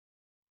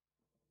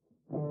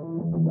Alright,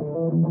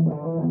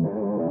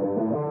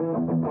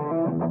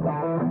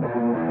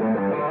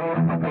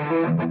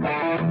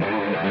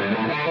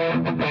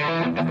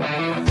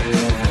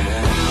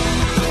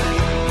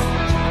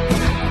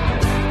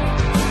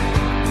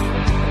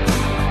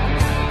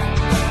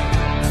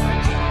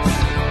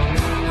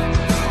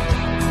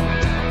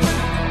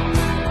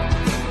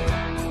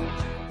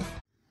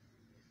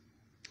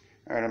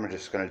 I'm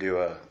just going to do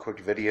a quick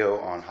video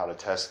on how to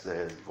test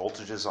the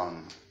voltages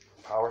on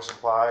power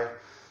supply.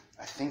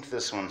 I think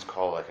this one's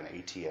called like an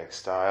ATX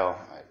style.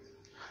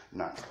 I'm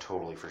not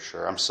totally for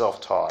sure. I'm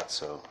self-taught,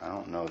 so I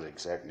don't know the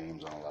exact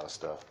names on a lot of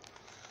stuff.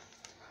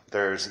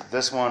 There's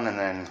this one, and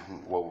then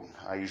what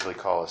I usually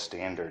call a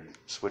standard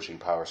switching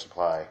power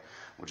supply,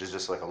 which is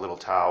just like a little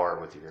tower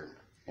with your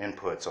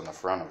inputs on the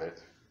front of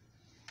it.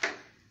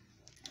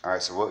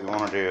 Alright, so what you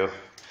want to do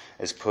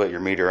is put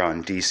your meter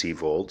on DC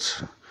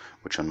volts,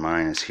 which on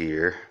mine is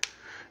here,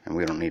 and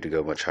we don't need to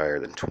go much higher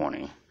than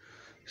 20,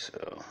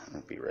 so it'll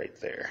be right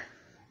there.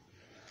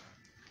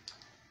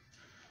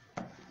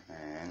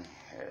 And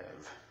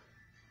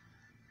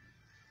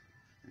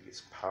get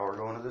some power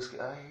going to this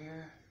guy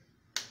here.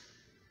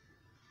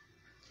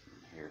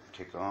 Here,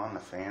 kick on, the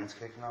fan's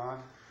kicking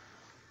on.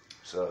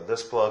 So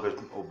this plug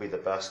will be the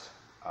best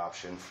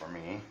option for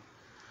me.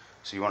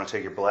 So you want to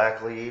take your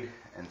black lead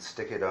and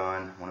stick it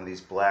on one of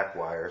these black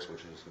wires,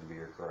 which is going to be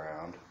your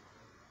ground.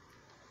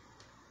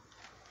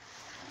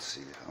 Let's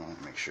see, I want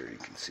to make sure you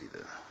can see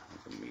the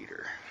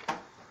meter.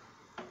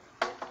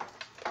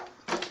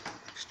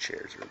 These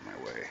chairs are in my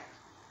way.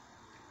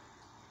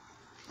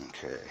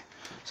 Okay,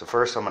 so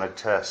first I'm going to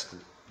test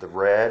the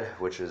red,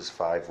 which is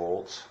 5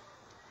 volts.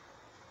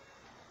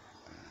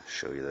 I'll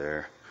show you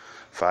there.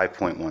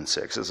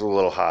 5.16. It's a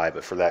little high,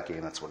 but for that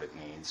game that's what it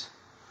needs.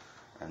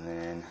 And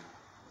then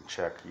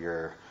check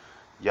your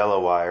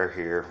yellow wire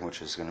here,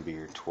 which is going to be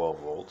your 12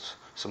 volts.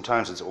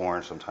 Sometimes it's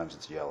orange, sometimes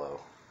it's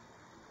yellow.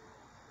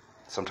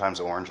 Sometimes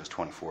orange is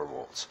 24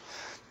 volts.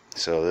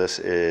 So this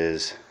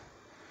is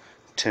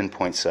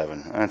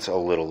 10.7. That's a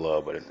little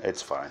low, but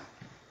it's fine.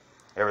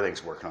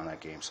 Everything's working on that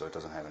game, so it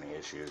doesn't have any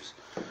issues.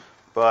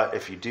 But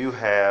if you do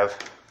have,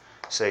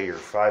 say your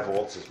 5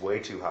 volts is way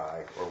too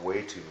high or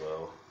way too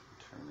low,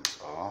 turn this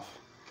off.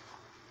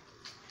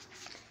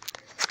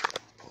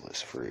 Pull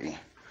this free.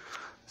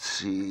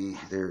 See,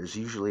 there's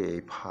usually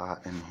a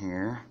pot in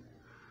here.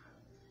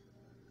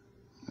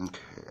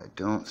 Okay, I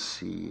don't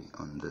see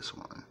on this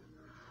one.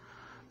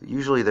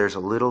 Usually there's a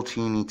little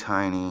teeny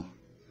tiny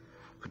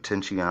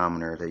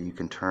potentiometer that you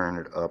can turn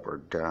it up or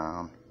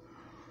down.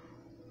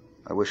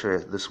 I wish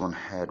this one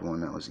had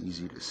one that was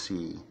easy to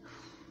see.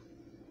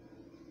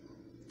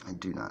 I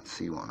do not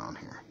see one on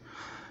here.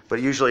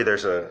 But usually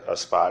there's a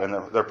spot, and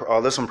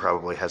this one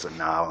probably has a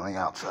knob on the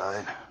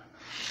outside.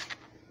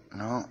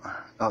 No?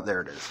 Oh,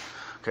 there it is.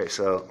 Okay,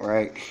 so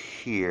right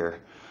here,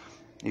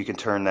 you can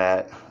turn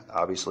that.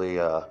 Obviously,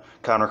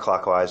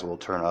 counterclockwise will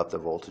turn up the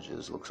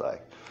voltages, looks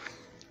like.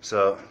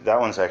 So that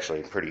one's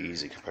actually pretty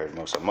easy compared to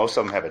most of them. Most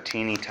of them have a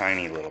teeny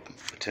tiny little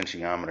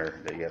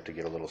potentiometer that you have to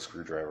get a little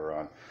screwdriver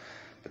on.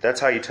 But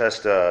that's how you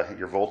test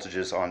your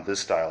voltages on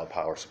this style of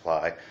power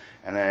supply.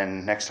 And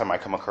then next time I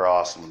come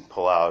across and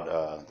pull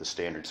out the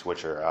standard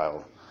switcher,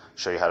 I'll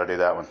show you how to do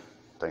that one.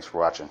 Thanks for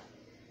watching.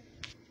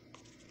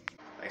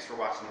 Thanks for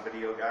watching the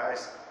video,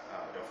 guys.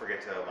 Don't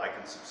forget to like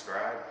and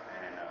subscribe,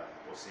 and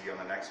we'll see you on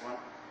the next one.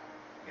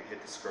 You can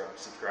hit the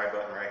subscribe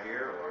button right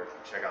here, or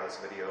check out this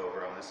video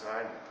over on this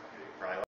side. Probably